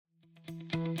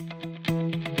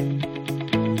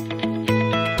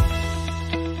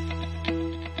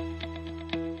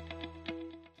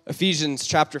Ephesians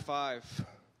chapter 5,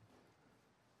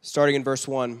 starting in verse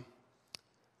 1.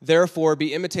 Therefore,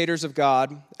 be imitators of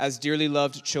God as dearly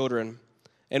loved children,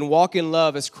 and walk in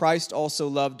love as Christ also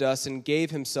loved us and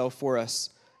gave himself for us,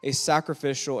 a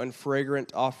sacrificial and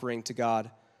fragrant offering to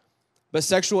God. But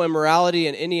sexual immorality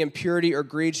and any impurity or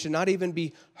greed should not even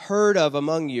be heard of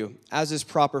among you, as is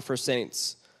proper for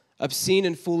saints. Obscene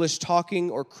and foolish talking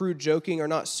or crude joking are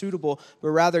not suitable, but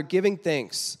rather giving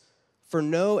thanks. For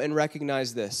know and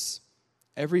recognize this: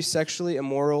 every sexually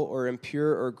immoral or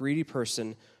impure or greedy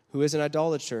person who is an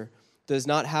idolater does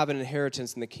not have an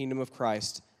inheritance in the kingdom of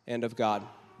Christ and of God.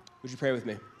 Would you pray with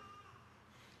me?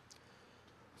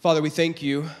 Father, we thank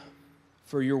you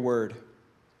for your word.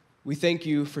 We thank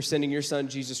you for sending your son,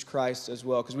 Jesus Christ, as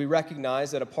well, because we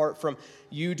recognize that apart from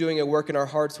you doing a work in our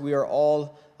hearts, we are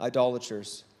all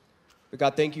idolaters. But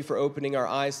God, thank you for opening our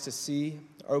eyes to see,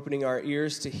 opening our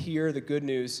ears to hear the good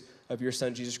news of your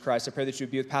son, Jesus Christ. I pray that you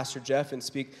would be with Pastor Jeff and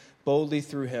speak boldly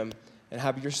through him and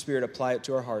have your spirit apply it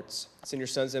to our hearts. It's in your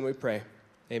son's name we pray.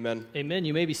 Amen. Amen.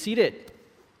 You may be seated.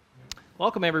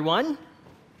 Welcome, everyone.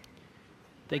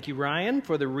 Thank you, Ryan,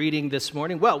 for the reading this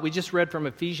morning. Well, we just read from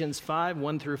Ephesians 5,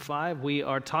 1 through 5. We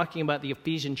are talking about the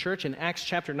Ephesian church in Acts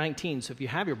chapter 19. So if you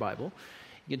have your Bible,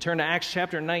 you can turn to Acts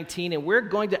chapter 19, and we're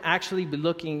going to actually be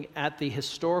looking at the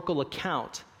historical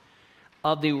account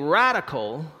of the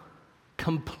radical,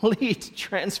 complete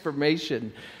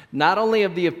transformation, not only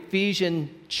of the Ephesian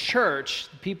church,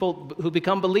 people who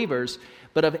become believers,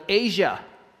 but of Asia,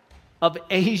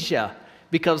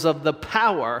 because of the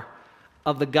power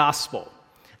of the gospel.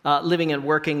 Living and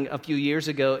working a few years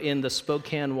ago in the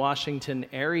Spokane, Washington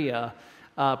area,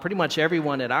 pretty much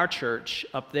everyone at our church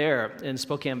up there in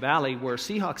Spokane Valley were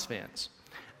Seahawks fans,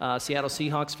 Seattle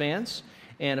Seahawks fans.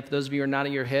 And if those of you are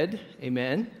nodding your head,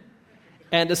 amen.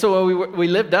 And so we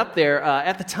lived up there.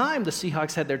 At the time, the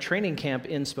Seahawks had their training camp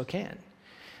in Spokane.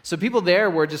 So people there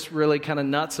were just really kind of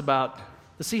nuts about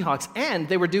the Seahawks, and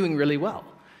they were doing really well.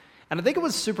 And I think it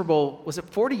was Super Bowl, was it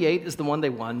 48 is the one they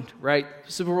won, right?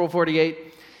 Super Bowl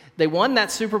 48. They won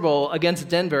that Super Bowl against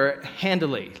Denver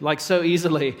handily, like so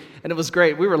easily, and it was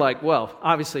great. We were like, well,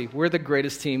 obviously, we're the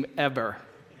greatest team ever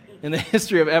in the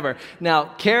history of ever. Now,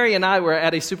 Carrie and I were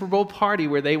at a Super Bowl party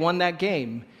where they won that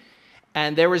game,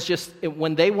 and there was just,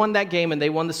 when they won that game and they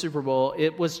won the Super Bowl,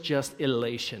 it was just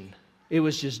elation. It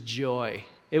was just joy.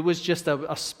 It was just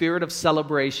a spirit of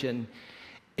celebration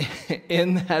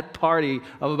in that party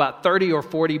of about 30 or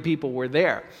 40 people were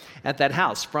there at that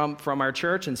house from our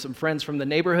church and some friends from the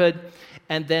neighborhood.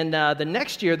 And then the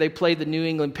next year they played the New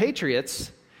England Patriots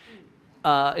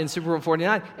in Super Bowl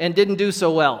 49 and didn't do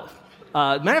so well.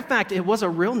 Matter of fact, it was a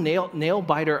real nail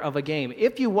biter of a game.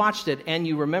 If you watched it and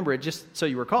you remember it, just so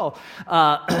you recall,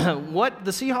 what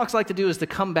the Seahawks like to do is to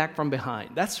come back from behind.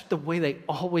 That's the way they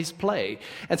always play.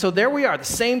 And so there we are, the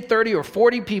same 30 or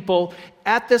 40 people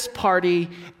at this party,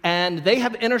 and they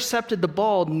have intercepted the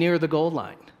ball near the goal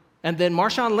line. And then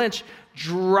Marshawn Lynch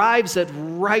drives it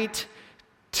right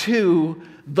to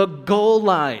the goal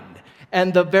line.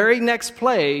 And the very next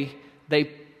play,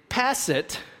 they pass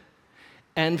it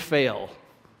and fail.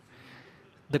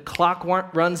 The clock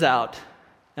runs out,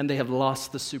 and they have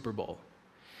lost the Super Bowl.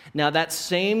 Now, that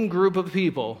same group of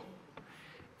people,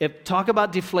 talk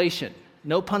about deflation,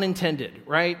 no pun intended,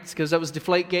 right? It's because that was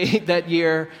Deflategate that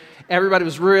year. Everybody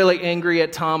was really angry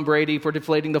at Tom Brady for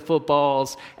deflating the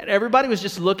footballs, and everybody was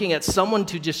just looking at someone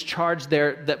to just charge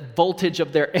that voltage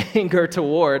of their anger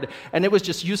toward, and it was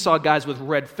just, you saw guys with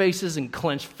red faces and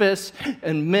clenched fists,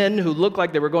 and men who looked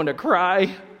like they were going to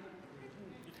cry.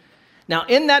 Now,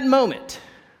 in that moment,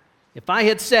 if I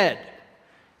had said,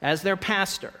 as their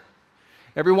pastor,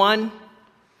 everyone,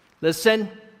 listen,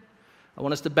 I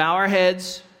want us to bow our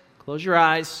heads, close your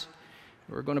eyes,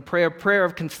 we're going to pray a prayer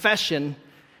of confession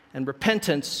and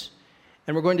repentance,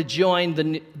 and we're going to join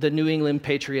the New England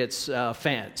Patriots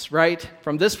fans, right?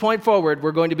 From this point forward,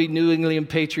 we're going to be New England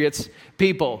Patriots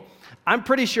people. I'm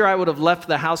pretty sure I would have left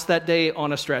the house that day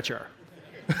on a stretcher.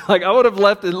 Like, I would have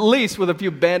left at least with a few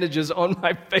bandages on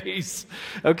my face,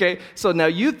 okay? So now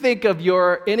you think of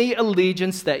any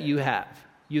allegiance that you have.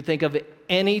 You think of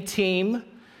any team,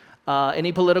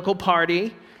 any political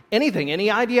party, anything,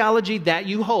 any ideology that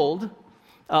you hold,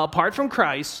 apart from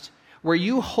Christ, where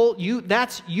you're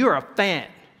a fan.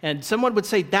 And someone would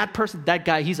say, that person, that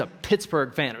guy, he's a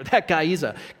Pittsburgh fan, or that guy, he's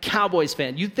a Cowboys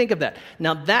fan. You think of that.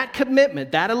 Now, that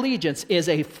commitment, that allegiance is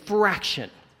a fraction,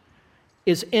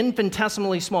 is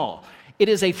infinitesimally small. It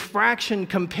is a fraction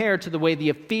compared to the way the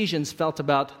Ephesians felt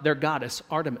about their goddess,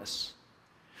 Artemis.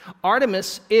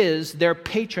 Artemis is their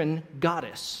patron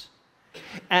goddess.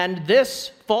 And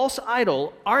this false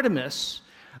idol, Artemis,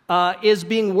 is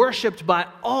being worshipped by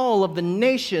all of the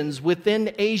nations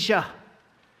within Asia.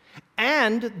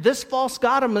 And this false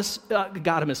goddess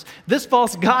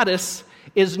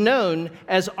is known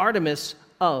as Artemis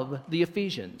of the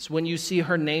Ephesians. When you see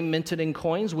her name minted in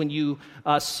coins, when you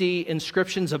see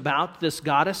inscriptions about this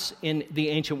goddess in the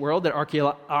ancient world that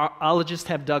archaeologists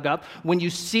have dug up, when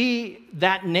you see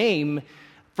that name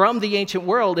from the ancient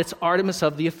world, it's Artemis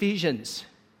of the Ephesians,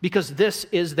 because this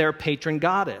is their patron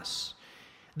goddess.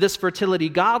 This fertility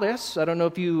goddess, I don't know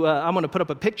if you, I'm going to put up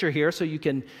a picture here so you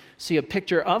can see a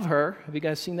picture of her. Have you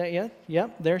guys seen that yet?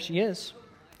 Yep, there she is.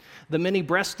 The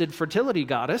many-breasted fertility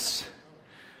goddess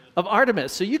of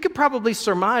Artemis. So you could probably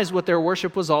surmise what their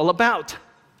worship was all about.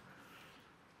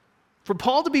 For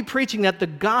Paul to be preaching that the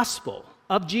gospel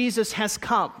of Jesus has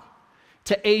come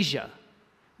to Asia,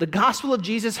 the gospel of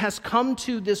Jesus has come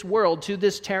to this world, to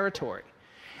this territory,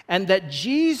 and that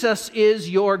Jesus is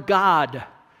your God.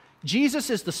 Jesus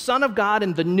is the Son of God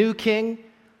and the new King.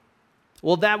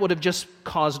 Well, that would have just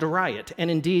caused a riot.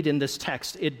 And indeed, in this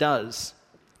text, it does.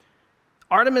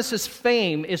 Artemis's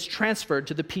fame is transferred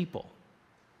to the people.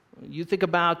 You think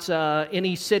about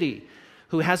any city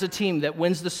who has a team that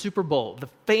wins the Super Bowl. The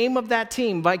fame of that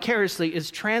team vicariously is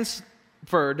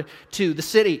transferred to the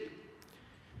city.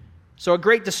 So a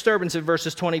great disturbance in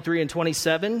verses 23 and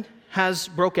 27 has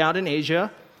broke out in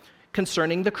Asia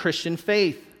concerning the Christian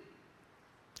faith.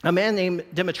 A man named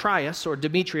Demetrius, or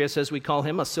Demetrius as we call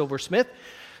him, a silversmith,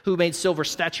 who made silver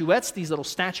statuettes, these little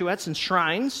statuettes and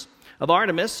shrines of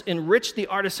Artemis, enriched the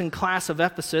artisan class of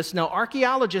Ephesus. Now,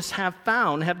 archaeologists have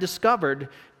discovered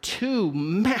two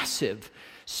massive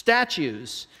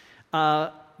statues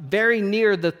very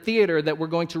near the theater that we're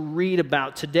going to read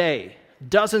about today.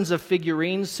 Dozens of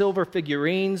figurines, silver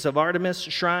figurines of Artemis,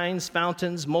 shrines,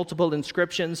 fountains, multiple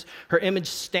inscriptions, her image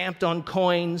stamped on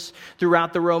coins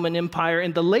throughout the Roman Empire.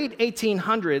 In the late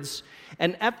 1800s,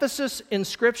 an Ephesus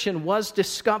inscription was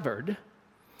discovered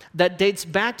that dates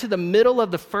back to the middle of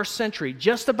the first century,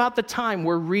 just about the time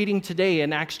we're reading today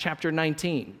in Acts chapter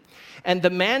 19. And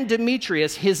the man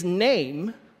Demetrius, his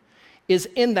name is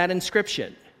in that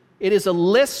inscription. It is a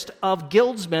list of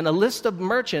guildsmen, a list of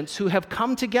merchants who have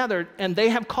come together, and they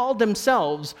have called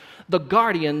themselves the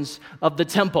guardians of the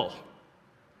temple.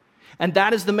 And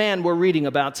that is the man we're reading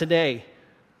about today.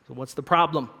 So what's the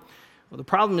problem? Well, the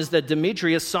problem is that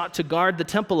Demetrius sought to guard the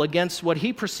temple against what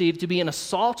he perceived to be an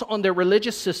assault on their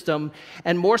religious system,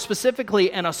 and more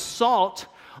specifically, an assault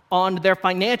on their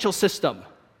financial system,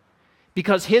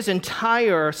 because his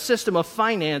entire system of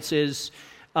finances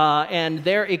and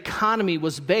their economy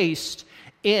was based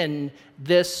in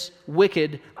this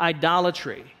wicked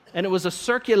idolatry. And it was a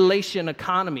circulation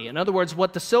economy. In other words,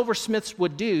 what the silversmiths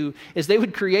would do is they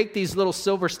would create these little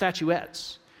silver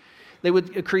statuettes. They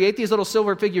would create these little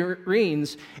silver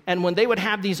figurines, and when they would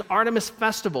have these Artemis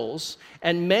festivals,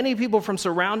 and many people from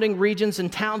surrounding regions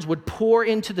and towns would pour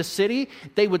into the city,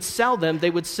 they would sell them.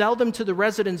 They would sell them to the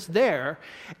residents there,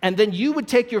 and then you would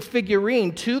take your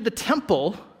figurine to the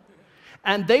temple,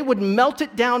 and they would melt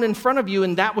it down in front of you,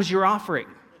 and that was your offering.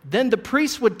 Then the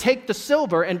priests would take the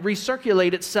silver and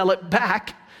recirculate it, sell it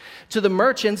back to the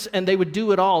merchants, and they would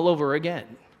do it all over again.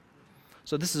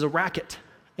 So this is a racket,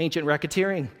 ancient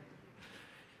racketeering.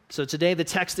 So today the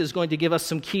text is going to give us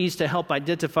some keys to help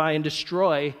identify and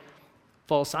destroy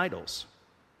false idols.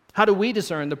 How do we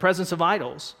discern the presence of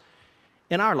idols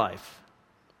in our life?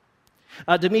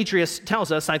 Demetrius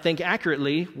tells us, I think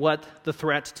accurately, what the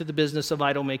threat to the business of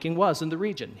idol making was in the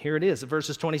region. Here it is,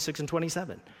 verses 26 and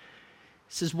 27. It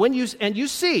says, you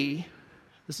see,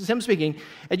 this is him speaking,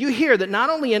 and you hear that not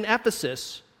only in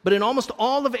Ephesus, but in almost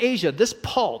all of Asia, this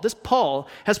Paul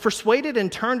has persuaded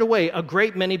and turned away a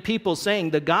great many people, saying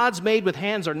the gods made with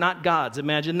hands are not gods.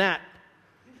 Imagine that.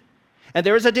 And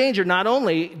there is a danger not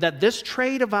only that this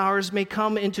trade of ours may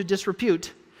come into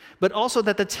disrepute, but also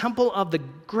that the temple of the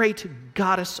great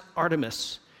goddess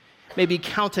Artemis may be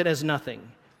counted as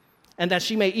nothing, and that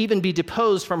she may even be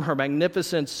deposed from her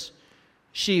magnificence,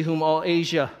 she whom all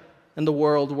Asia and the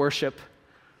world worship.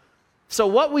 So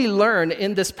what we learn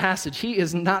in this passage, he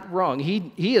is not wrong.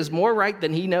 He is more right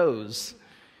than he knows,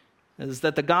 is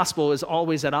that the gospel is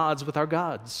always at odds with our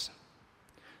gods.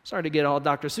 Sorry to get all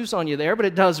Dr. Seuss on you there, but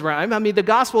it does rhyme. I mean, the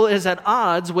gospel is at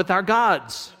odds with our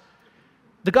gods.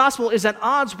 The gospel is at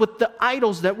odds with the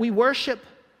idols that we worship.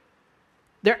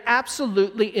 They're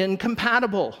absolutely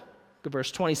incompatible.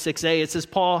 Verse 26a, it says,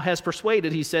 Paul has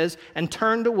persuaded, he says, and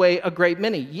turned away a great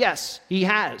many. Yes, he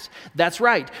has. That's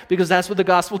right, because that's what the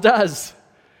gospel does.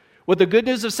 What the good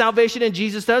news of salvation in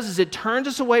Jesus does is it turns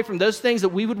us away from those things that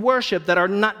we would worship that are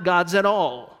not gods at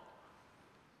all.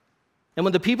 And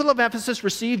when the people of Ephesus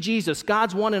received Jesus,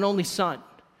 God's one and only Son,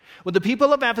 When the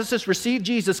people of Ephesus received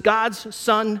Jesus, God's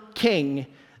Son King,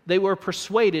 they were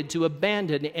persuaded to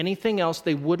abandon anything else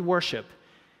they would worship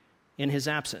in his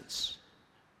absence.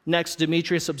 Next,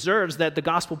 Demetrius observes that the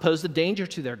gospel posed a danger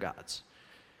to their gods.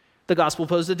 The gospel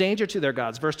posed a danger to their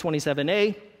gods. Verse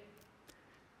 27a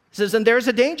says, "And there is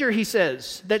a danger," he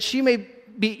says, "that she may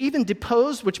be even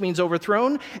deposed," which means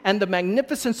overthrown, "and the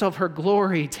magnificence of her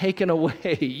glory taken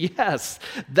away." Yes,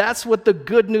 that's what the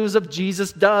good news of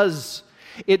Jesus does.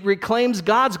 It reclaims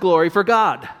God's glory for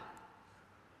God.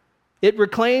 It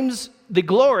reclaims the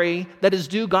glory that is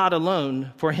due God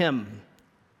alone for him.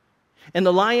 In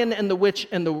The Lion and the Witch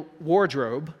and the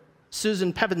Wardrobe,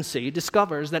 Susan Pevensey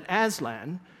discovers that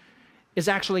Aslan is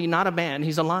actually not a man,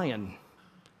 he's a lion.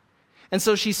 And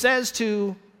so she says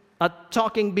to a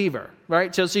talking beaver,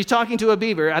 right? So she's talking to a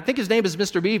beaver. I think his name is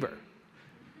Mr. Beaver.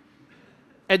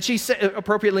 And she said,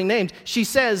 appropriately named, she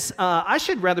says, "I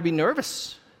should rather be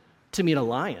nervous to meet a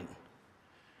lion.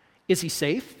 Is he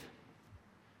safe?"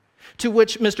 To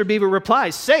which Mr. Beaver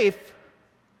replies, "Safe?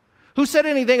 Who said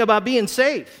anything about being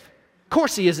safe? Of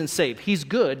course he isn't safe. He's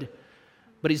good,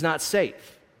 but he's not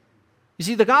safe." You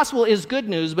see, the gospel is good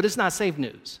news, but it's not safe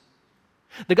news.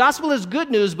 The gospel is good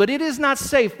news, but it is not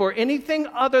safe for anything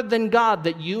other than God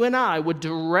that you and I would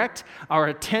direct our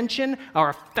attention, our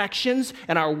affections,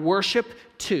 and our worship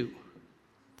to.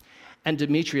 And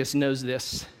Demetrius knows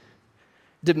this.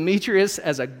 Demetrius,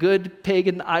 as a good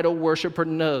pagan idol worshiper,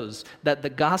 knows that the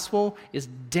gospel is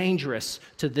dangerous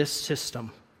to this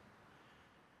system.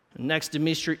 Next,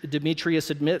 Demetrius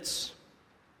admits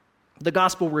the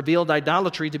gospel revealed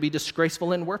idolatry to be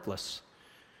disgraceful and worthless.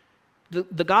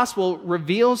 The gospel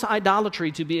reveals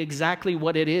idolatry to be exactly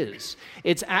what it is.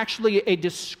 It's actually a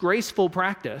disgraceful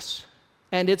practice,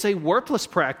 and it's a worthless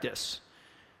practice.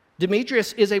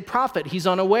 Demetrius is a prophet. He's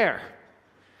unaware.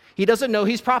 He doesn't know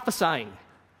he's prophesying.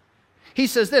 He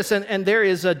says this, and there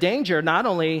is a danger not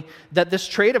only that this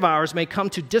trade of ours may come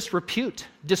to disrepute,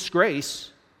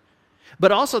 disgrace,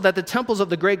 but also that the temples of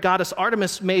the great goddess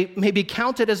Artemis may be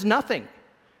counted as nothing.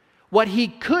 What he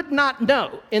could not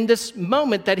know in this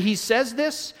moment that he says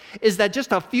this is that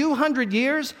just a few hundred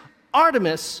years,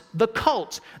 Artemis, the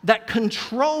cult that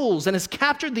controls and has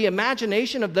captured the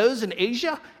imagination of those in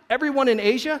Asia, everyone in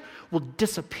Asia, will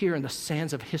disappear in the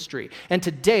sands of history. And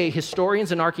today,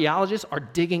 historians and archaeologists are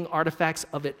digging artifacts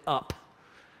of it up.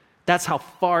 That's how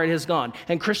far it has gone.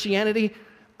 And Christianity,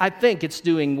 I think it's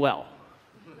doing well.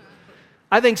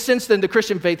 I think since then, the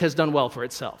Christian faith has done well for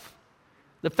itself.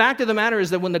 The fact of the matter is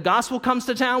that when the gospel comes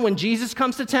to town, when Jesus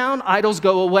comes to town, idols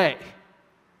go away.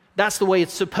 That's the way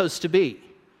it's supposed to be.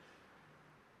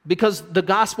 Because the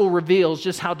gospel reveals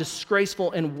just how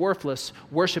disgraceful and worthless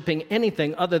worshiping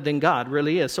anything other than God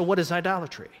really is. So what is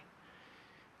idolatry?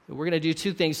 We're going to do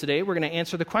two things today. We're going to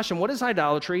answer the question, what is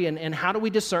idolatry, and how do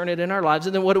we discern it in our lives?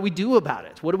 And then what do we do about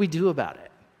it? What do we do about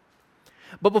it?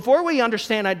 But before we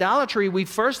understand idolatry, we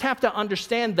first have to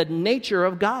understand the nature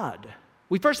of God.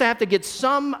 We first have to get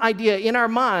some idea in our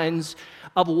minds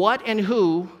of what and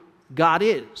who God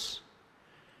is.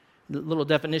 The little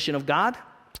definition of God.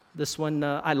 This one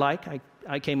I like.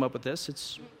 I came up with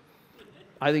this.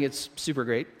 I think it's super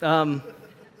great.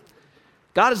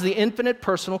 God is the infinite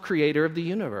personal creator of the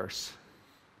universe.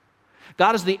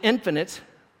 God is the infinite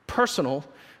personal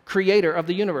creator of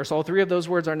the universe. All three of those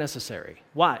words are necessary.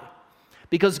 Why?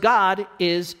 Because God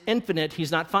is infinite.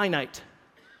 He's not finite.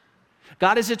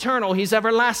 God is eternal. He's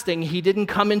everlasting. He didn't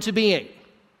come into being.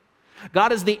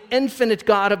 God is the infinite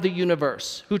God of the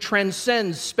universe who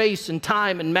transcends space and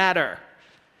time and matter.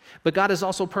 But God is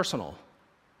also personal.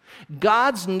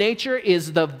 God's nature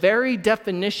is the very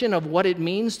definition of what it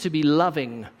means to be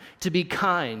loving, to be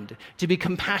kind, to be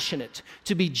compassionate,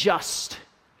 to be just.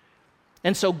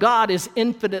 And so God is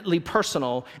infinitely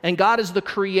personal, and God is the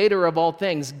creator of all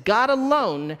things. God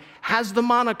alone has the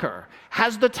moniker,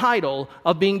 has the title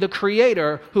of being the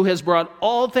creator who has brought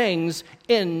all things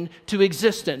into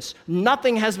existence.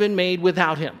 Nothing has been made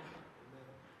without him.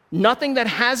 Nothing that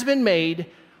has been made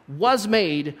was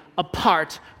made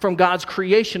apart from God's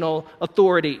creational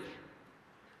authority.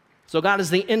 So God is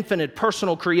the infinite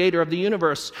personal creator of the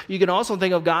universe. You can also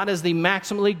think of God as the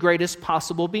maximally greatest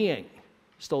possible being.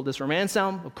 Stole this from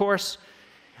Anselm, of course.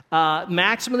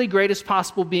 Maximally greatest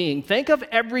possible being. Think of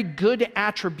every good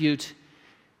attribute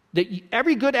that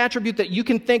you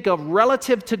can think of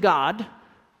relative to God.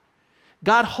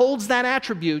 God holds that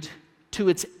attribute to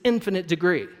its infinite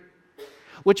degree.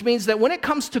 Which means that when it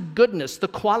comes to goodness, the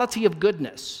quality of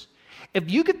goodness,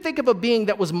 if you could think of a being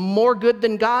that was more good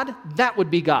than God, that would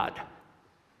be God.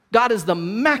 God is the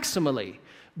maximally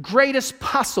greatest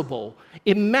possible,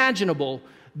 imaginable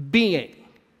being.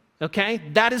 Okay?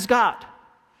 That is God.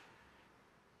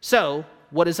 So,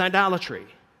 what is idolatry?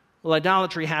 Well,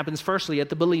 idolatry happens firstly at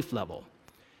the belief level.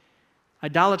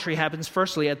 Idolatry happens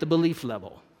firstly at the belief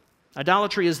level.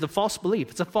 Idolatry is the false belief.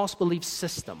 It's a false belief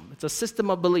system. It's a system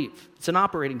of belief. It's an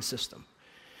operating system.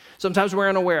 Sometimes we're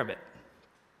unaware of it.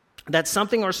 That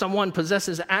something or someone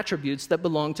possesses attributes that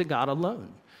belong to God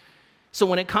alone. So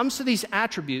when it comes to these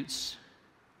attributes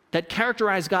that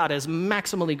characterize God as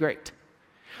maximally great,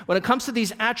 when it comes to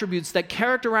these attributes that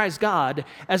characterize God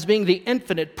as being the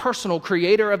infinite, personal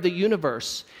creator of the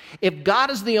universe, if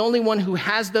God is the only one who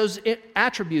has those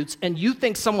attributes and you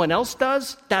think someone else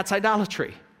does, that's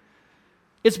idolatry.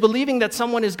 It's believing that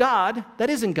someone is God that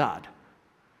isn't God.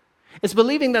 It's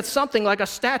believing that something like a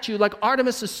statue, like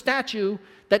Artemis' statue,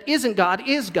 that isn't God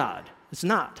is God. It's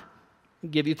not. I'll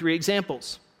give you 3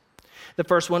 examples. The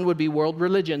first one would be world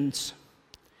religions.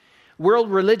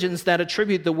 World religions that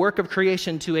attribute the work of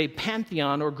creation to a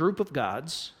pantheon or group of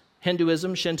gods: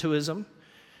 Hinduism, Shintoism,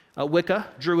 Wicca,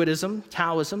 Druidism,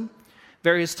 Taoism,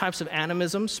 various types of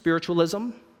animism, spiritualism,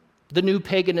 the new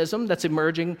paganism that's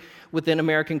emerging within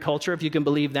American culture, if you can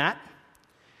believe that.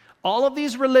 All of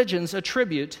these religions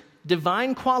attribute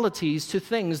divine qualities to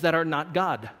things that are not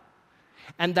God.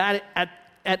 And that,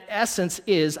 at essence,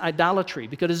 is idolatry,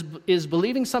 because it is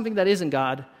believing something that isn't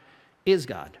God is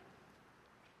God.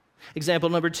 Example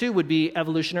number 2 would be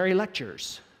evolutionary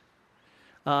lectures.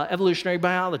 Evolutionary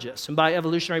biologists. And by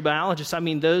evolutionary biologists, I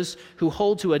mean those who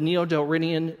hold to a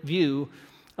neo-Darwinian view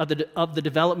of the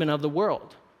development of the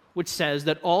world, which says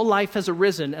that all life has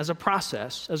arisen as a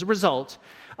process, as a result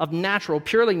of natural,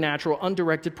 purely natural,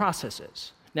 undirected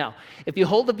processes. Now, if you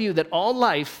hold the view that all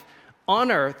life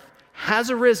on earth has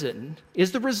arisen,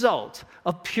 is the result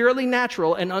of purely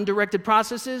natural and undirected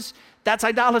processes, that's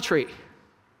idolatry.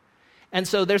 And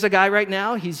so there's a guy right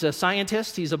now, he's a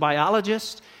scientist, he's a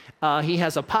biologist, he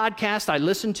has a podcast. I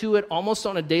listen to it almost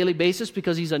on a daily basis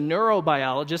because he's a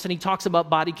neurobiologist and he talks about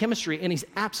body chemistry, and he's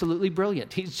absolutely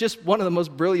brilliant. He's just one of the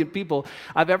most brilliant people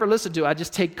I've ever listened to. I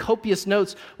just take copious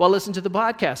notes while listening to the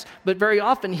podcast. But very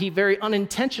often he very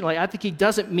unintentionally, I think he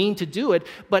doesn't mean to do it,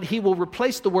 but he will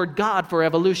replace the word God for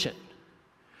evolution,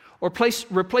 or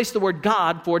replace the word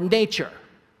God for nature.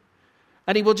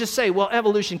 And he will just say, well,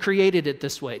 evolution created it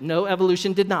this way. No,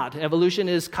 evolution did not. Evolution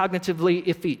is cognitively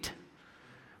effete,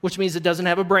 which means it doesn't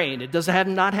have a brain. It does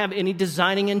not have any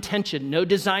designing intention, no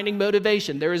designing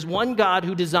motivation. There is one God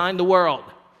who designed the world,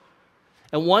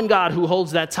 and one God who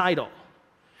holds that title.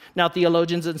 Now,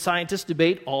 theologians and scientists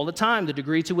debate all the time the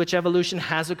degree to which evolution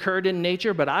has occurred in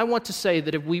nature, but I want to say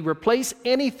that if we replace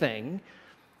anything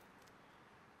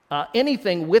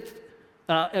with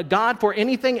God for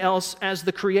anything else as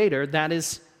the creator, that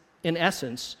is, in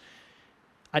essence,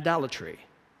 idolatry.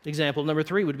 Example number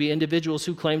 3 would be individuals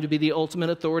who claim to be the ultimate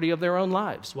authority of their own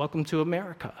lives. Welcome to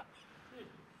America.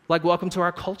 Like, welcome to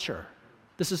our culture.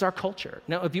 This is our culture.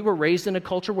 Now, if you were raised in a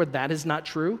culture where that is not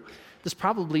true, this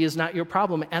probably is not your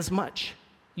problem as much.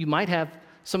 You might have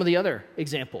some of the other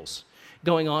examples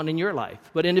going on in your life.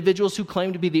 But individuals who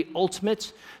claim to be the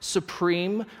ultimate,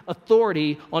 supreme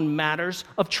authority on matters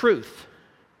of truth.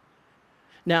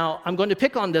 Now, I'm going to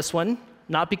pick on this one,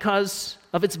 not because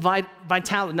of its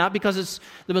vitality, not because it's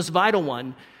the most vital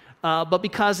one, but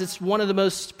because it's one of the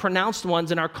most pronounced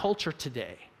ones in our culture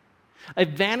today. A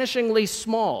vanishingly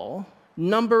small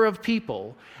number of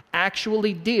people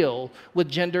actually deal with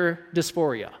gender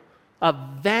dysphoria. A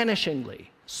vanishingly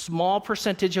small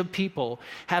percentage of people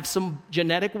have some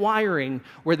genetic wiring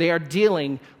where they are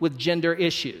dealing with gender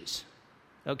issues,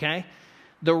 okay?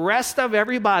 The rest of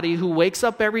everybody who wakes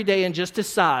up every day and just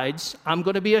decides, I'm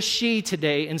going to be a she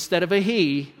today instead of a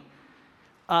he,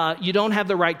 you don't have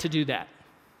the right to do that.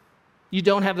 You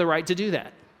don't have the right to do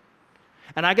that.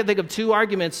 And I can think of 2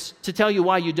 arguments to tell you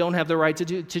why you don't have the right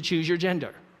to choose your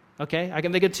gender. Okay? I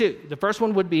can think of 2. The first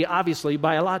one would be obviously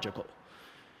biological.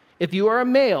 If you are a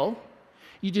male,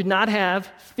 you do not have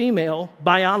female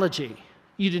biology.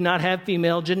 You do not have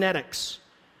female genetics.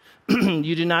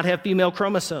 You do not have female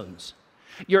chromosomes.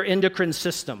 Your endocrine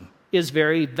system is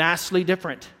very vastly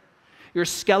different. Your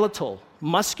skeletal,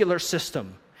 muscular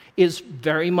system is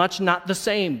very much not the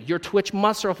same. Your twitch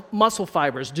muscle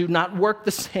fibers do not work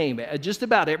the same. Just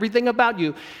about everything about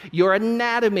you, your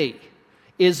anatomy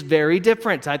is very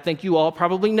different. I think you all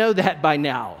probably know that by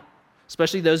now,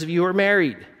 especially those of you who are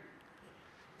married.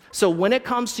 So when it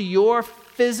comes to your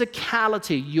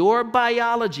physicality, your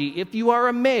biology, if you are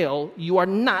a male, you are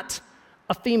not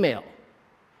a female.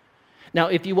 Now,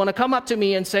 if you want to come up to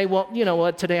me and say, well, you know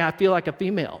what, today I feel like a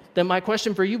female, then my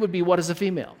question for you would be, what is a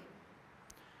female?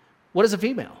 What is a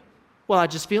female? Well, I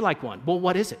just feel like one. Well,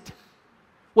 what is it?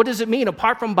 What does it mean?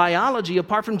 Apart from biology,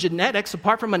 apart from genetics,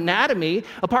 apart from anatomy,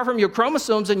 apart from your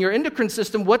chromosomes and your endocrine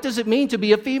system, what does it mean to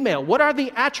be a female? What are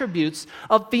the attributes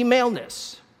of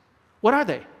femaleness? What are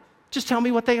they? Just tell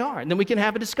me what they are, and then we can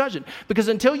have a discussion. Because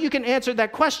until you can answer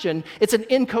that question, it's an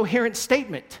incoherent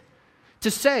statement to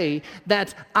say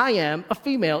that I am a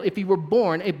female if you were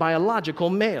born a biological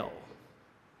male.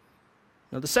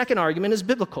 Now, the second argument is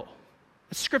biblical.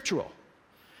 It's scriptural.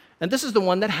 And this is the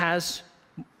one that has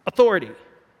authority.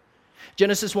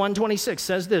 Genesis 1:26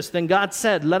 says this, "Then God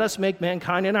said, 'Let us make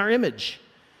mankind in our image,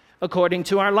 according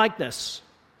to our likeness.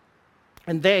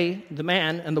 And they, the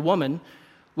man and the woman,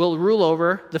 will rule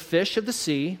over the fish of the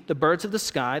sea, the birds of the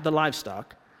sky, the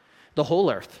livestock, the whole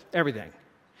earth,'" everything,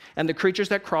 "and the creatures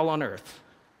that crawl on earth."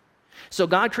 So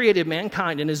God created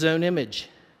mankind in his own image.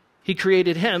 He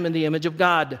created him in the image of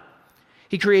God.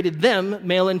 He created them,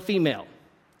 male and female.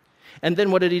 And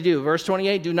then what did he do? Verse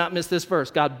 28, do not miss this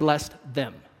verse. God blessed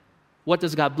them. What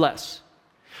does God bless?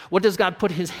 What does God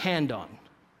put his hand on?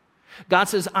 God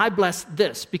says, I bless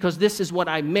this because this is what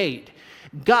I made.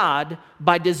 God,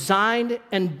 by design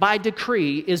and by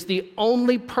decree, is the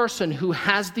only person who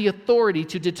has the authority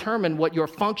to determine what your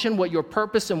function, what your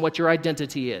purpose, and what your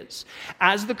identity is.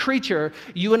 As the creature,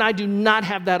 you and I do not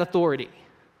have that authority.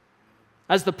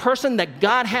 As the person that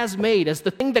God has made, as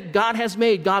the thing that God has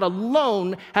made, God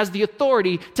alone has the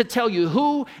authority to tell you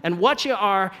who and what you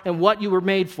are and what you were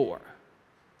made for.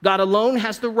 God alone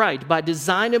has the right, by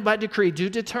design and by decree, to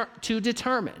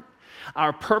determine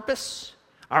our purpose,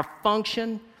 our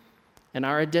function, and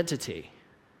our identity.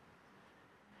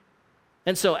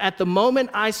 And so at the moment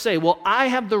I say, well, I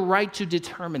have the right to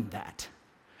determine that.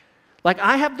 Like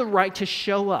I have the right to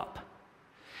show up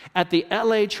at the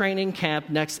LA training camp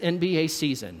next NBA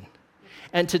season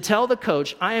and to tell the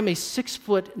coach, I am a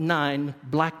 6'9"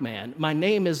 black man. My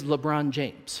name is LeBron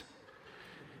James.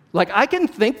 Like I can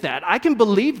think that, I can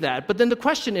believe that, but then the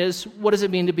question is, what does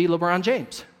it mean to be LeBron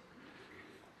James?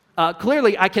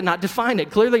 Clearly, I cannot define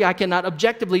it. Clearly, I cannot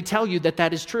objectively tell you that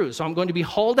that is true. So I'm going to be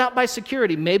hauled out by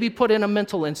security, maybe put in a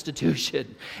mental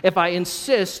institution, if I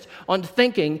insist on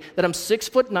thinking that I'm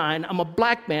 6'9", I'm a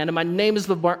black man, and my name is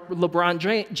LeBron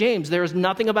James. There is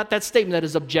nothing about that statement that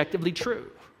is objectively true.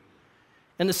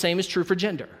 And the same is true for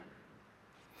gender.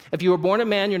 If you were born a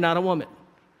man, you're not a woman.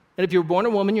 And if you were born a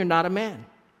woman, you're not a man.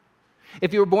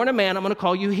 If you were born a man, I'm going to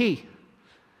call you he.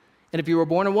 And if you were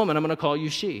born a woman, I'm going to call you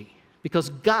she. Because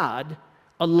God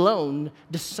alone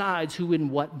decides who and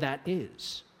what that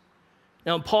is.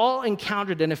 Now, Paul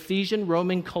encountered an Ephesian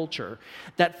Roman culture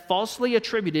that falsely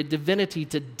attributed divinity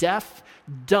to deaf,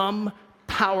 dumb,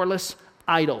 powerless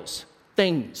idols,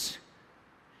 things.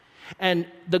 And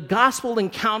the gospel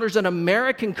encounters an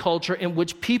American culture in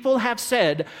which people have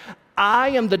said, I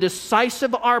am the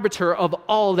decisive arbiter of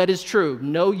all that is true.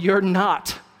 No, you're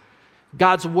not.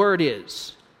 God's word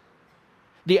is.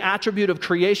 The attribute of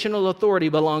creational authority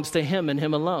belongs to him and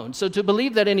him alone. So to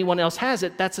believe that anyone else has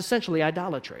it, that's essentially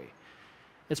idolatry.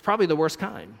 It's probably the worst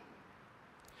kind.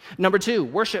 Number 2,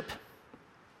 worship.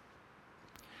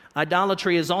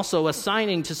 Idolatry is also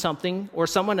assigning to something or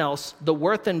someone else the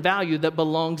worth and value that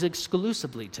belongs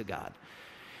exclusively to God.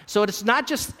 So it's not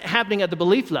just happening at the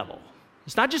belief level.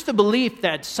 It's not just the belief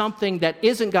that something that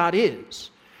isn't God is,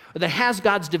 or that has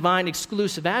God's divine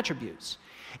exclusive attributes.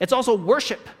 It's also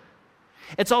worship.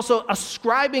 It's also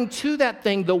ascribing to that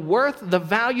thing the worth, the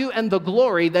value, and the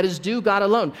glory that is due God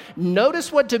alone.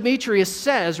 Notice what Demetrius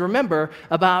says, remember,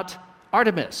 about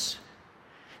Artemis.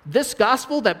 This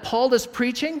gospel that Paul is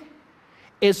preaching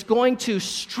is going to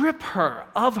strip her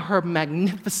of her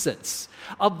magnificence,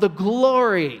 of the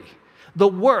glory, the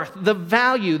worth, the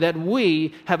value that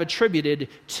we have attributed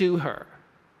to her.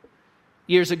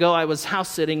 Years ago, I was house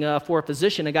sitting for a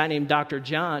physician, a guy named Dr.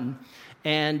 John,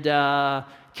 and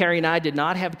Carrie and I did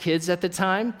not have kids at the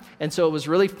time, and so it was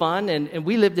really fun, and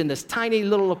we lived in this tiny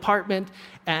little apartment,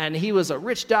 and he was a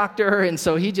rich doctor, and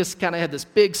so he just kind of had this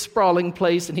big sprawling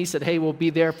place, and he said, hey, we'll be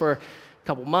there for a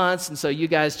couple months, and so you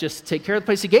guys just take care of the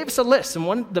place. He gave us a list,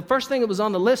 and the first thing that was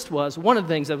on the list was, one of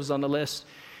the things that was on the list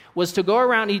was to go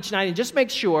around each night and just make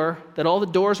sure that all the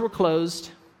doors were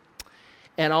closed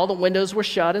and all the windows were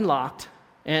shut and locked,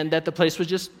 and that the place was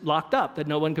just locked up, that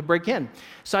no one could break in.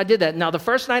 So I did that. Now, the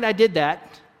first night I did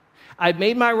that, I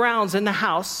made my rounds in the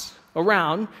house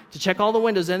around to check all the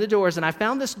windows and the doors, and I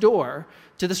found this door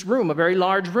to this room, a very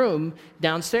large room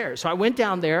downstairs. So I went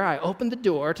down there, I opened the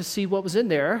door to see what was in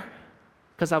there,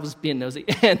 because I was being nosy,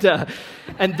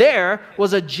 and there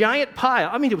was a giant pile.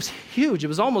 I mean, it was huge. It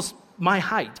was almost my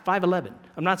height, 5'11".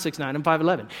 I'm not 6'9", I'm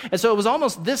 5'11". And so it was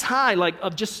almost this high, like,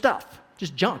 of just stuff,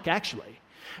 just junk, actually.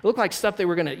 It looked like stuff they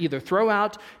were going to either throw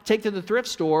out, take to the thrift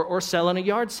store, or sell in a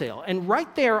yard sale. And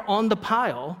right there on the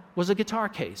pile was a guitar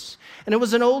case. And it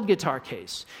was an old guitar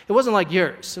case. It wasn't like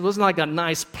yours. It wasn't like a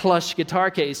nice plush guitar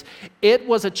case. It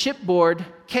was a chipboard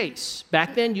case.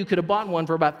 Back then, you could have bought one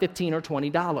for about $15 or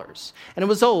 $20. And it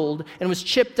was old, and it was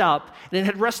chipped up, and it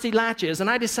had rusty latches. And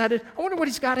I decided, I wonder what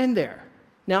he's got in there.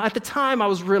 Now, at the time, I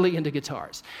was really into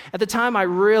guitars. At the time, I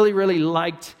really, really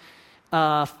liked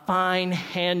fine,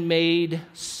 handmade,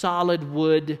 solid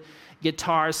wood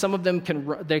guitars. Some of them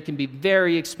can be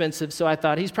very expensive, so I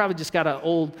thought he's probably just got an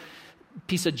old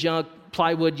piece of junk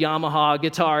plywood Yamaha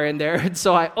guitar in there. And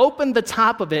so I opened the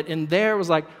top of it, and there was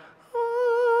like,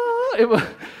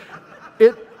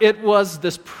 it was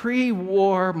this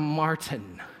pre-war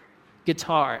Martin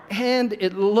guitar, and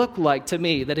it looked like to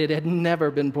me that it had never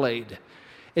been played.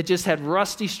 It just had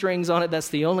rusty strings on it. That's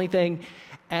the only thing.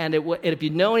 And if you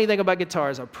know anything about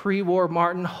guitars, a pre-war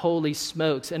Martin, holy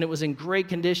smokes. And it was in great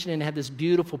condition and had this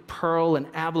beautiful pearl and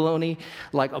abalone,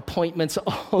 like appointments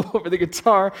all over the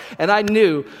guitar. And I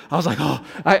was like, oh,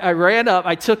 I ran up.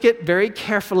 I took it very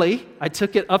carefully. I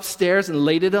took it upstairs and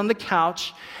laid it on the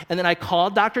couch. And then I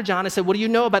called Dr. John. I said, what do you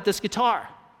know about this guitar?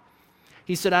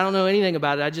 He said, I don't know anything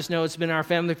about it. I just know it's been in our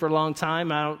family for a long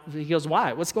time. He goes,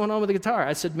 why? What's going on with the guitar?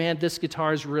 I said, man, this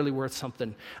guitar is really worth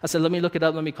something. I said, let me look it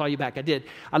up. Let me call you back. I did.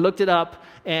 I looked it up,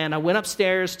 and I went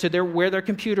upstairs to where their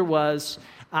computer was.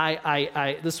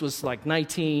 This was like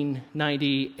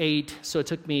 1998, so it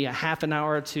took me a half an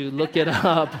hour to look it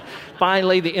up.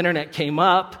 Finally, the internet came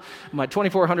up, my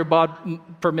 2,400 baud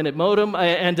per minute modem,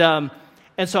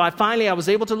 and so I was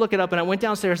able to look it up, and I went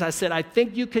downstairs. I said, I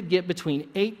think you could get between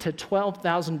 $8,000 to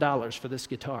 $12,000 for this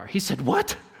guitar. He said,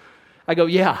 what? I go,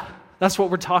 yeah, that's what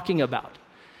we're talking about.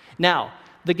 Now,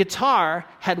 the guitar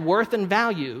had worth and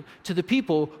value to the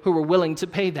people who were willing to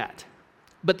pay that.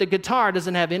 But the guitar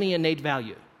doesn't have any innate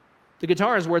value. The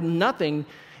guitar is worth nothing.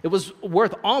 It was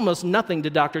worth almost nothing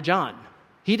to Dr. John.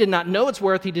 He did not know its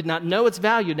worth. He did not know its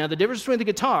value. Now, the difference between the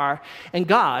guitar and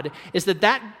God is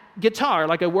that guitar,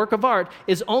 like a work of art,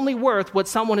 is only worth what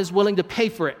someone is willing to pay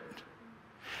for it.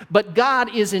 But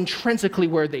God is intrinsically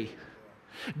worthy.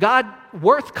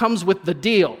 Worth comes with the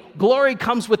deal. Glory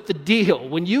comes with the deal.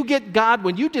 When you get God,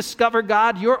 when you discover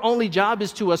God, your only job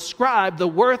is to ascribe the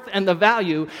worth and the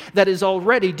value that is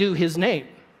already due his name.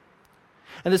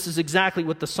 And this is exactly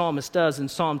what the psalmist does in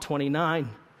Psalm 29.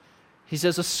 He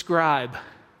says, ascribe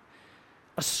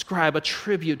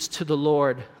attributes to the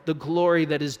Lord the glory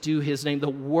that is due his name, the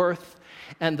worth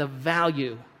and the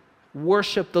value.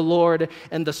 Worship the Lord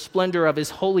and the splendor of his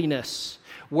holiness.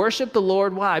 Worship the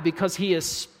Lord, why? Because he is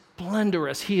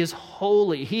splendorous, he is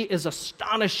holy, he is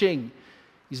astonishing,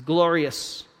 he's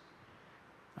glorious.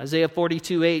 Isaiah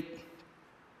 42:8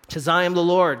 says, I am the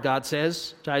Lord, God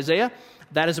says to Isaiah,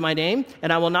 that is my name,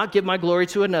 and I will not give my glory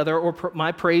to another or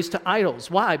my praise to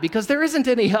idols. Why? Because there isn't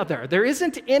any other. There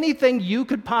isn't anything you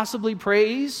could possibly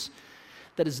praise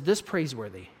that is this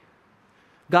praiseworthy.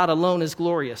 God alone is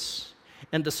glorious,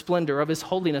 and the splendor of his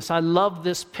holiness. I love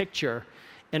this picture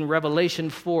in Revelation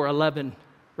 4:11.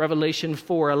 Revelation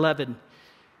 4:11. It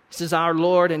says, our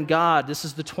Lord and God, this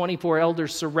is the 24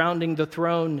 elders surrounding the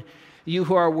throne, you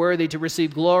who are worthy to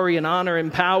receive glory and honor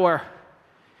and power,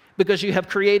 because you have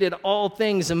created all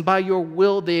things, and by your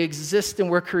will they exist and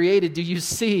were created. Do you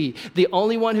see? The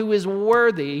only one who is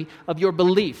worthy of your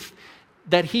belief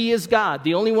that he is God,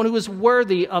 the only one who is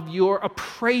worthy of your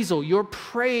appraisal, your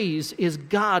praise is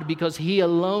God, because he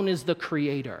alone is the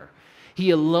creator. He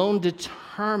alone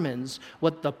determines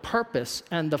what the purpose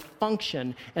and the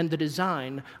function and the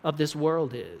design of this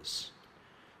world is.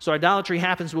 So idolatry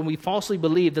happens when we falsely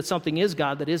believe that something is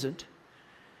God that isn't.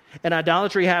 And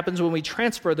idolatry happens when we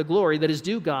transfer the glory that is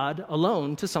due God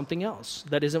alone to something else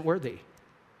that isn't worthy.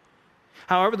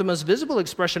 However, the most visible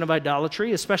expression of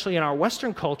idolatry, especially in our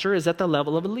Western culture, is at the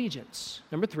level of allegiance.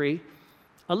 Number 3,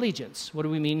 allegiance. What do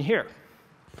we mean here?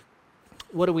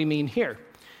 What do we mean here?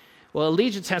 Well,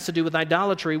 allegiance has to do with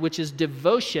idolatry, which is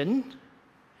devotion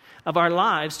of our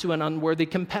lives to an unworthy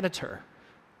competitor.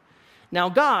 Now,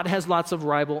 God has lots of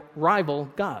rival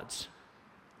gods.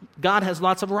 God has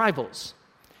lots of rivals.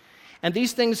 And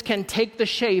these things can take the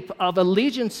shape of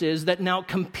allegiances that now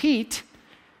compete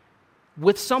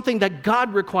with something that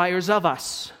God requires of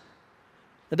us.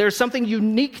 There's something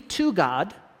unique to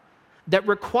God that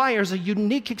requires a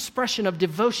unique expression of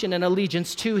devotion and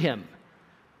allegiance to him.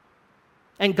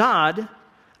 And God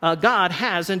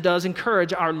has and does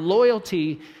encourage our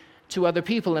loyalty to other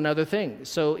people and other things.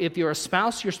 So if you're a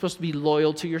spouse, you're supposed to be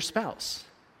loyal to your spouse.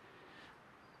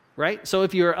 Right? So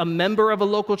if you're a member of a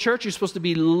local church, you're supposed to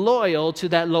be loyal to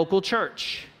that local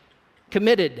church.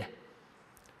 Committed.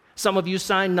 Some of you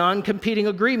sign non-competing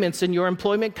agreements in your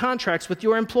employment contracts with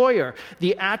your employer.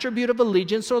 The attribute of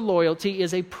allegiance or loyalty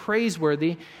is a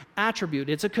praiseworthy attribute.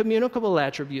 It's a communicable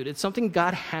attribute. It's something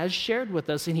God has shared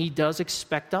with us and he does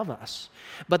expect of us.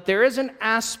 But there is an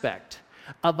aspect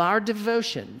of our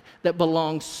devotion that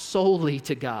belongs solely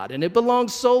to God. And it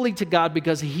belongs solely to God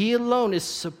because he alone is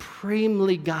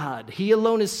supremely God. He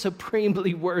alone is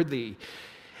supremely worthy.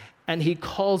 And he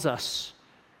calls us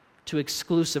to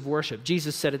exclusive worship.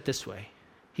 Jesus said it this way.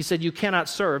 He said, you cannot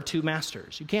serve two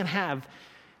masters. You can't have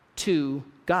two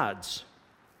gods.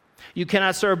 You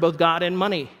cannot serve both God and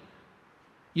money.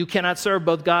 You cannot serve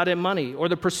both God and money, or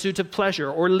the pursuit of pleasure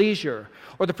or leisure,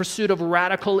 or the pursuit of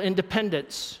radical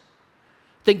independence,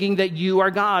 thinking that you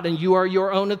are God and you are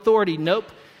your own authority.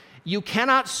 Nope. You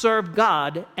cannot serve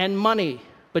God and money,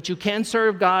 but you can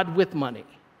serve God with money.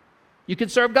 You can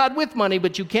serve God with money,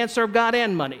 but you can't serve God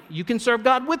and money. You can serve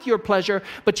God with your pleasure,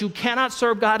 but you cannot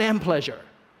serve God and pleasure.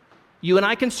 You and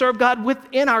I can serve God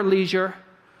within our leisure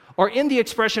or in the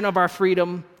expression of our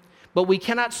freedom, but we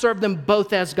cannot serve them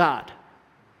both as God.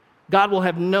 God will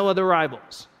have no other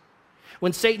rivals.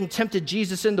 When Satan tempted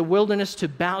Jesus in the wilderness to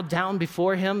bow down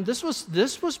before him, this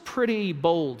was pretty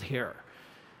bold here.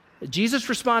 Jesus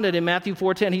responded in Matthew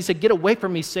 4:10. He said, "Get away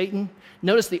from me, Satan."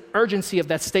 Notice the urgency of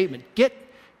that statement.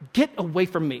 Get away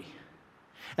from me.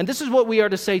 And this is what we are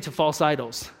to say to false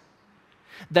idols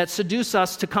that seduce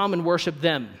us to come and worship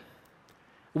them.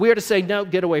 We are to say, no,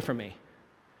 get away from me.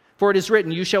 For it is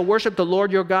written, you shall worship the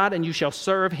Lord your God and you shall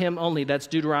serve him only. That's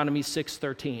Deuteronomy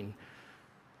 6:13.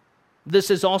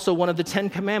 This is also one of the 10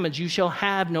 commandments. You shall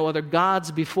have no other gods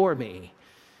before me.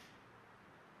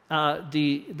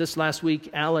 This last week,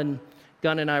 Alan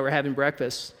Gunn and I were having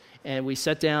breakfast, and we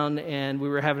sat down and we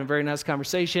were having a very nice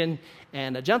conversation,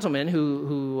 and a gentleman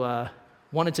who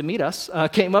wanted to meet us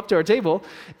came up to our table,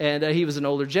 and he was an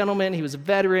older gentleman, he was a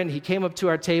veteran, he came up to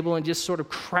our table and just sort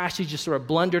of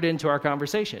blundered into our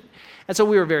conversation. And so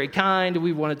we were very kind,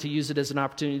 we wanted to use it as an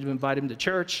opportunity to invite him to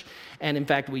church, and in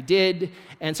fact we did.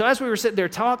 And so as we were sitting there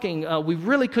talking, we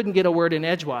really couldn't get a word in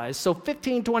edgewise. So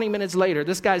 15, 20 minutes later,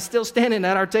 this guy's still standing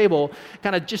at our table,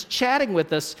 kind of just chatting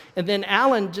with us, and then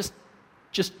Alan just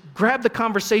grabbed the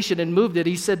conversation and moved it.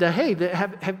 He said, hey,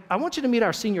 I want you to meet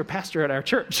our senior pastor at our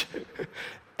church.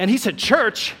 And he said,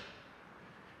 church?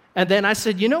 And then I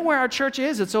said, you know where our church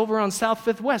is? It's over on South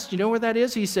 5th West. You know where that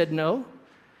is? He said, no.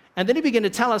 And then he began to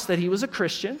tell us that he was a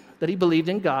Christian, that he believed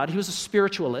in God. He was a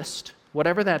spiritualist,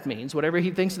 whatever that means, whatever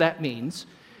he thinks that means.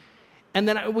 And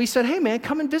then we said, hey, man,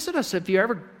 come and visit us. If you're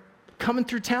ever coming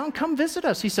through town, come visit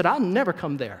us. He said, I'll never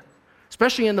come there,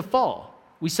 especially in the fall.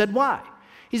 We said, why?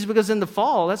 He said, because in the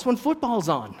fall, that's when football's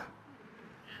on.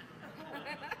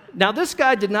 Now, this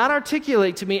guy did not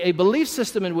articulate to me a belief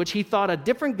system in which he thought a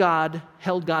different God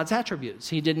held God's attributes.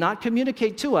 He did not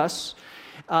communicate to us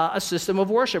a system of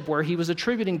worship where he was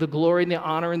attributing the glory and the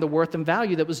honor and the worth and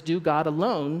value that was due God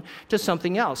alone to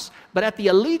something else. But at the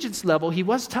allegiance level, he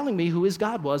was telling me who his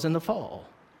God was in the fall.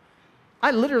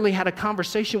 I literally had a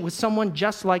conversation with someone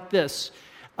just like this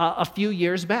a few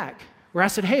years back, where I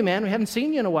said, hey, man, we haven't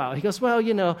seen you in a while. He goes, well,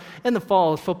 you know, in the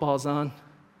fall, football's on.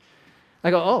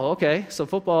 I go, oh, okay, so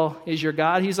football is your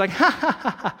God? He's like, ha, ha, ha,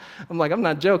 ha. I'm like, I'm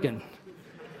not joking.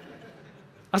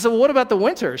 I said, well, what about the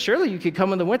winter? Surely you could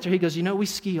come in the winter. He goes, you know, we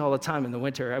ski all the time in the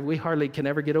winter. We hardly can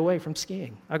ever get away from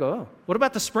skiing. I go, oh, what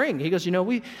about the spring? He goes, you know,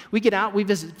 we get out, we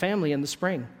visit family in the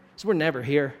spring, so we're never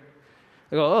here.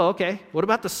 I go, oh, okay. What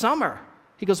about the summer?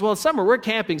 He goes, well, in summer we're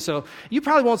camping, so you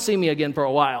probably won't see me again for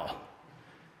a while.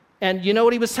 And you know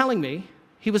what he was telling me?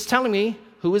 He was telling me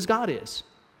who his God is.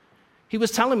 He was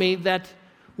telling me that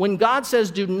when God says,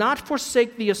 do not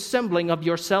forsake the assembling of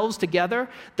yourselves together,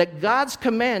 that God's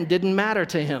command didn't matter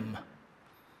to him.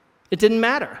 It didn't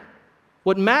matter.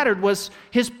 What mattered was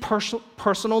his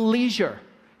personal leisure,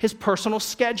 his personal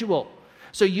schedule.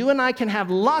 So you and I can have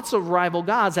lots of rival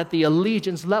gods at the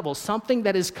allegiance level, something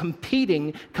that is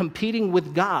competing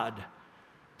with God,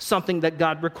 something that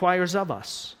God requires of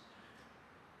us.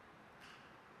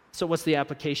 So what's the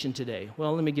application today?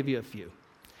 Well, let me give you a few.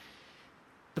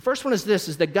 The first one is this,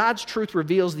 is that God's truth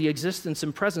reveals the existence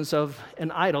and presence of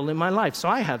an idol in my life. So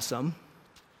I have some.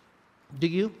 Do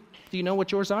you? Do you know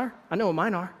what yours are? I know what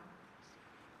mine are.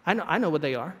 I know what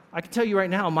they are. I can tell you right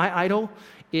now, my idol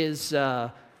is,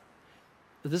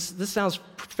 this sounds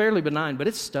fairly benign, but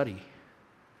it's study.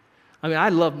 I mean, I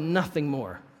love nothing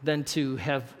more than to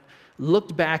have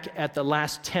looked back at the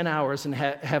last 10 hours and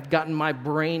have gotten my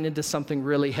brain into something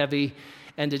really heavy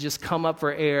and to just come up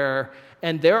for air.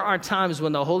 And there are times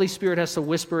when the Holy Spirit has to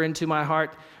whisper into my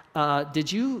heart,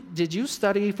 did you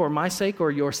study for my sake or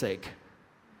your sake?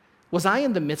 Was I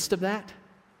in the midst of that?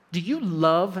 Do you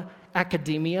love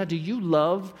academia? Do you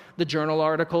love the journal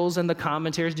articles and the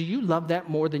commentaries? Do you love that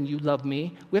more than you love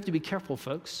me? We have to be careful,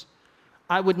 folks.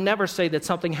 I would never say that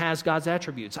something has God's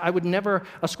attributes. I would never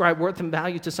ascribe worth and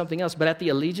value to something else. But at the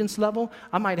allegiance level,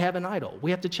 I might have an idol.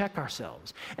 We have to check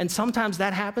ourselves. And sometimes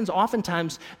that happens.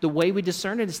 Oftentimes, the way we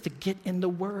discern it is to get in the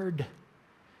Word.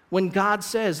 When God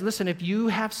says, listen, if you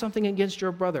have something against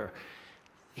your brother,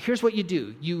 here's what you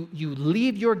do. You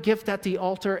leave your gift at the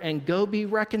altar and go be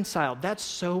reconciled. That's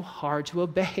so hard to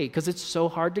obey because it's so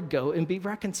hard to go and be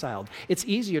reconciled. It's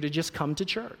easier to just come to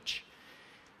church.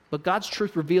 But God's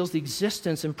truth reveals the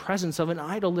existence and presence of an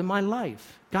idol in my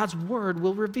life. God's word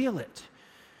will reveal it.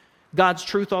 God's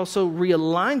truth also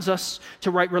realigns us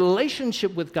to right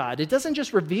relationship with God. It doesn't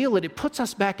just reveal it, it puts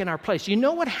us back in our place. You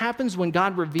know what happens when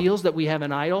God reveals that we have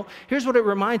an idol? Here's what it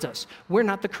reminds us. We're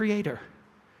not the creator.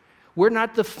 We're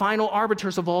not the final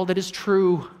arbiters of all that is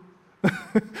true.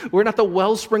 We're not the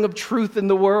wellspring of truth in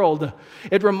the world.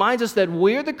 It reminds us that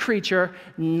we're the creature,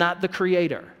 not the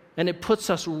creator. And it puts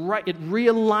us right, it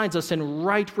realigns us in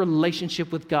right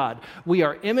relationship with God. We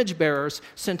are image bearers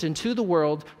sent into the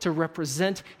world to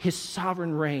represent his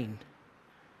sovereign reign.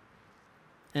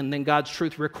 And then God's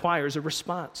truth requires a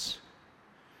response.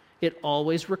 It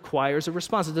always requires a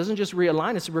response. It doesn't just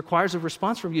realign us, it requires a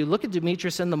response from you. Look at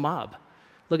Demetrius and the mob.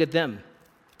 Look at them,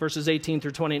 verses 18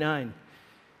 through 29. It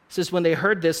says, when they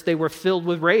heard this, they were filled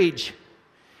with rage.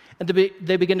 And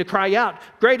they began to cry out,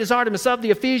 "Great is Artemis of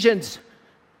the Ephesians!"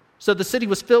 So the city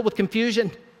was filled with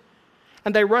confusion.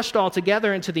 And they rushed all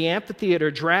together into the amphitheater,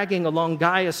 dragging along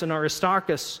Gaius and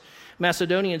Aristarchus,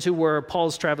 Macedonians who were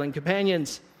Paul's traveling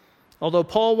companions. Although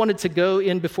Paul wanted to go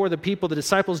in before the people, the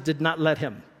disciples did not let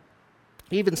him.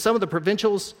 Even some of the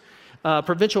provincial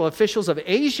officials of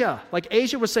Asia, like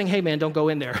Asia was saying, "Hey man, don't go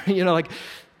in there."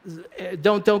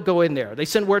 Don't go in there. They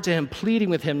sent word to him,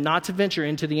 pleading with him not to venture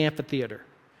into the amphitheater.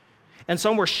 And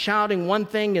some were shouting one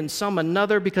thing and some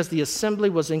another because the assembly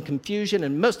was in confusion,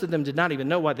 and most of them did not even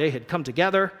know why they had come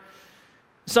together.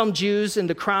 Some Jews in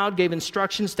the crowd gave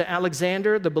instructions to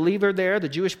Alexander, the believer there, the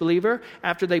Jewish believer.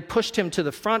 After they pushed him to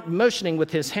the front, motioning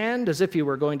with his hand as if he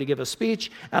were going to give a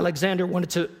speech, Alexander wanted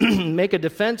to make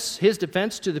his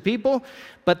defense to the people.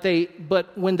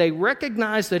 But when they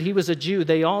recognized that he was a Jew,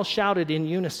 they all shouted in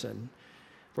unison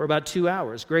for about 2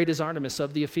 hours, "Great is Artemis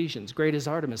of the Ephesians, great is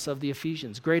Artemis of the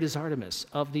Ephesians, great is Artemis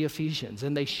of the Ephesians."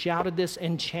 And they shouted this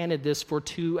and chanted this for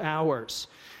 2 hours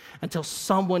until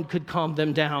someone could calm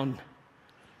them down.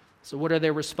 So what are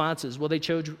their responses? Well, they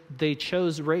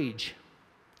chose rage.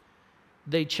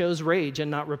 They chose rage and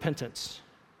not repentance.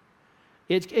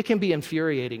 It can be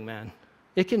infuriating, man.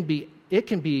 It can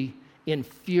be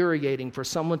infuriating for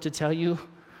someone to tell you,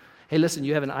 "Hey, listen,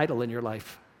 you have an idol in your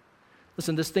life.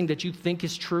 Listen, this thing that you think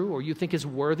is true or you think is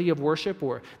worthy of worship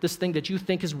or this thing that you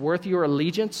think is worth your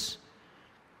allegiance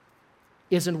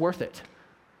isn't worth it.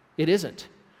 It isn't."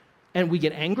 And we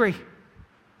get angry,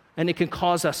 and it can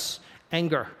cause us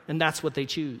anger, and that's what they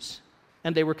choose.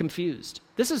 And they were confused.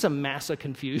 This is a mass of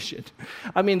confusion.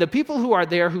 I mean, the people who are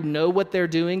there who know what they're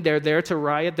doing, they're there to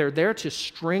riot, they're there to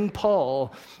string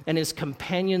Paul and his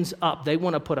companions up. They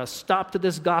want to put a stop to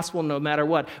this gospel no matter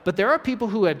what. But there are people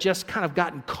who have just kind of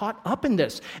gotten caught up in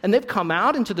this, and they've come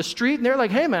out into the street, and they're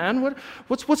like, "Hey, man,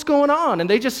 what's going on?" And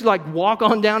they just like walk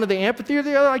on down to the amphitheater.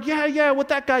 They're like, yeah, what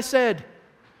that guy said.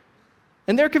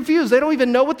 And they're confused. They don't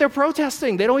even know what they're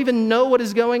protesting. They don't even know what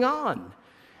is going on.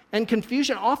 And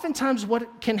confusion, oftentimes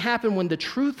what can happen when the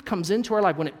truth comes into our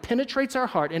life, when it penetrates our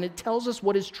heart and it tells us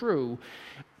what is true,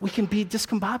 we can be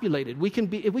discombobulated. We can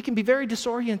be very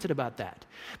disoriented about that.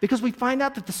 Because we find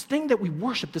out that this thing that we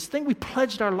worship, this thing we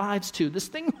pledged our lives to, this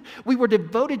thing we were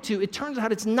devoted to, it turns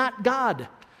out it's not God.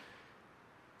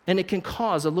 And it can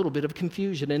cause a little bit of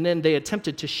confusion. And then they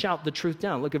attempted to shout the truth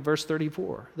down. Look at verse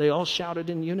 34. They all shouted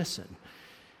in unison.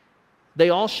 They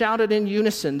all shouted in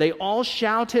unison. They all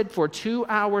shouted for 2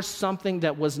 hours something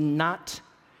that was not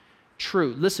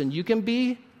true. Listen, you can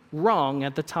be wrong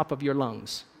at the top of your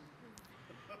lungs.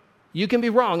 You can be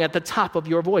wrong at the top of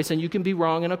your voice, and you can be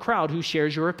wrong in a crowd who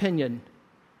shares your opinion.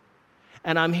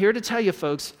 And I'm here to tell you,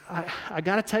 folks, I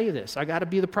got to tell you this. I got to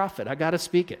be the prophet. I got to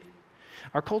speak it.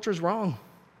 Our culture's wrong.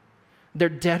 They're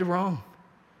dead wrong.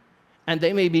 And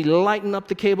they may be lighting up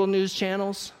the cable news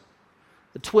channels,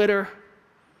 the Twitter,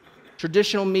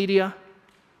 traditional media,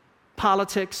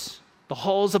 politics, the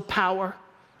halls of power,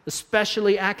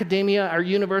 especially academia, our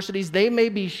universities. They may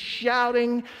be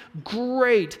shouting,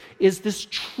 "Great is this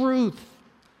truth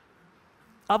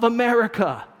of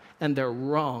America." And they're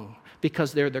wrong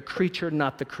because they're the creature,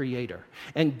 not the creator.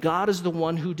 And God is the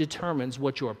one who determines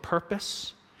what your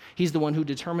purpose, He's the one who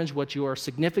determines what your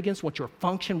significance, what your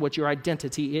function, what your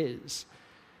identity is.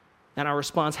 And our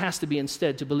response has to be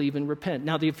instead to believe and repent.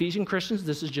 Now, the Ephesian Christians,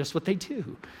 this is just what they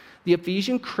do. The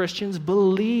Ephesian Christians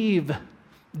believe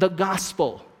the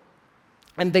gospel.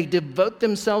 And they devote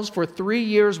themselves for 3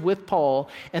 years with Paul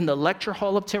in the lecture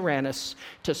hall of Tyrannus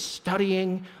to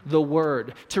studying the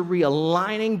Word, to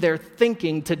realigning their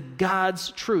thinking to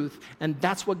God's truth. And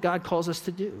that's what God calls us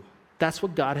to do. That's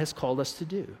what God has called us to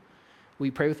do. Will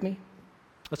you pray with me?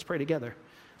 Let's pray together.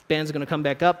 Band's going to come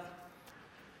back up.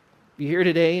 You're here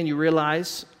today and you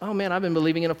realize, oh man, I've been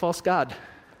believing in a false God.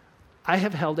 I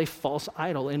have held a false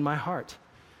idol in my heart.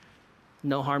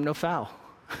 No harm, no foul.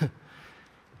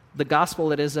 The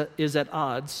gospel is at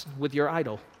odds with your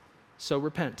idol. So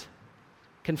repent.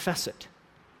 Confess it.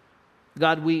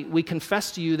 God, we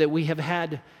confess to you that we have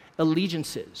had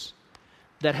allegiances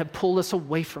that have pulled us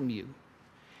away from you.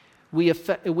 We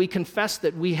confess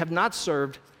that we have not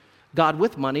served God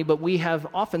with money, but we have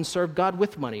often served God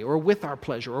with money or with our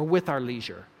pleasure or with our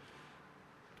leisure.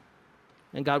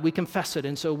 And God, we confess it,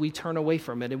 and so we turn away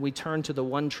from it, and we turn to the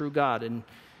one true God, and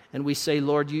we say,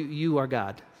 Lord, you are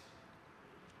God.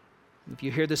 If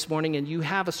you're here this morning and you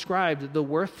have ascribed the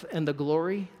worth and the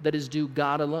glory that is due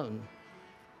God alone,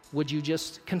 would you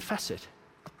just confess it?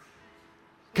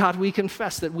 God, we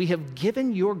confess that we have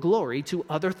given your glory to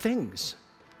other things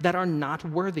that are not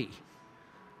worthy.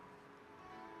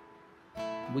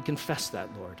 We confess that,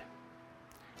 Lord.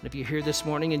 And if you're here this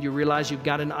morning and you realize you've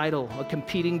got an idol, a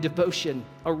competing devotion,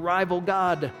 a rival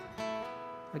God,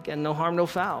 again, no harm, no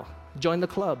foul. Join the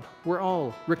club. We're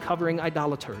all recovering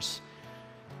idolaters.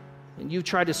 And you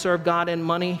try to serve God in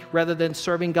money rather than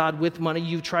serving God with money.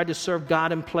 You tried to serve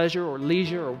God in pleasure or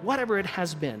leisure or whatever it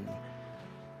has been.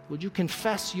 Would you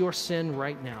confess your sin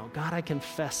right now? God, I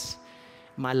confess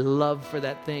my love for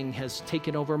that thing has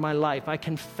taken over my life. I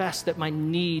confess that my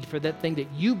need for that thing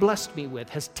that you blessed me with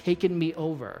has taken me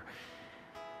over.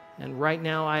 And right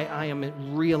now I am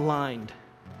realigned.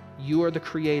 You are the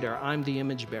creator. I'm the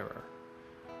image bearer.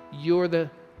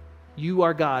 You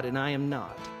are God and I am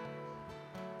not.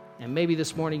 And maybe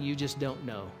this morning you just don't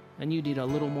know and you need a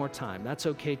little more time. That's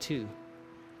okay too.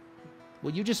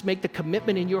 Will you just make the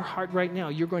commitment in your heart right now?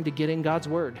 You're going to get in God's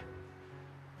word.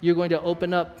 You're going to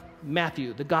open up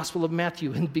Matthew, the Gospel of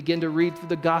Matthew, and begin to read through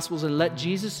the Gospels and let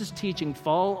Jesus' teaching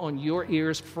fall on your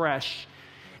ears fresh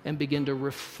and begin to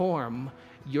reform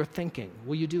your thinking.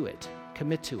 Will you do it?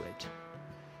 Commit to it.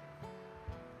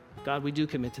 God, we do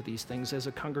commit to these things as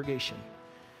a congregation.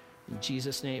 In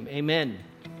Jesus' name, amen.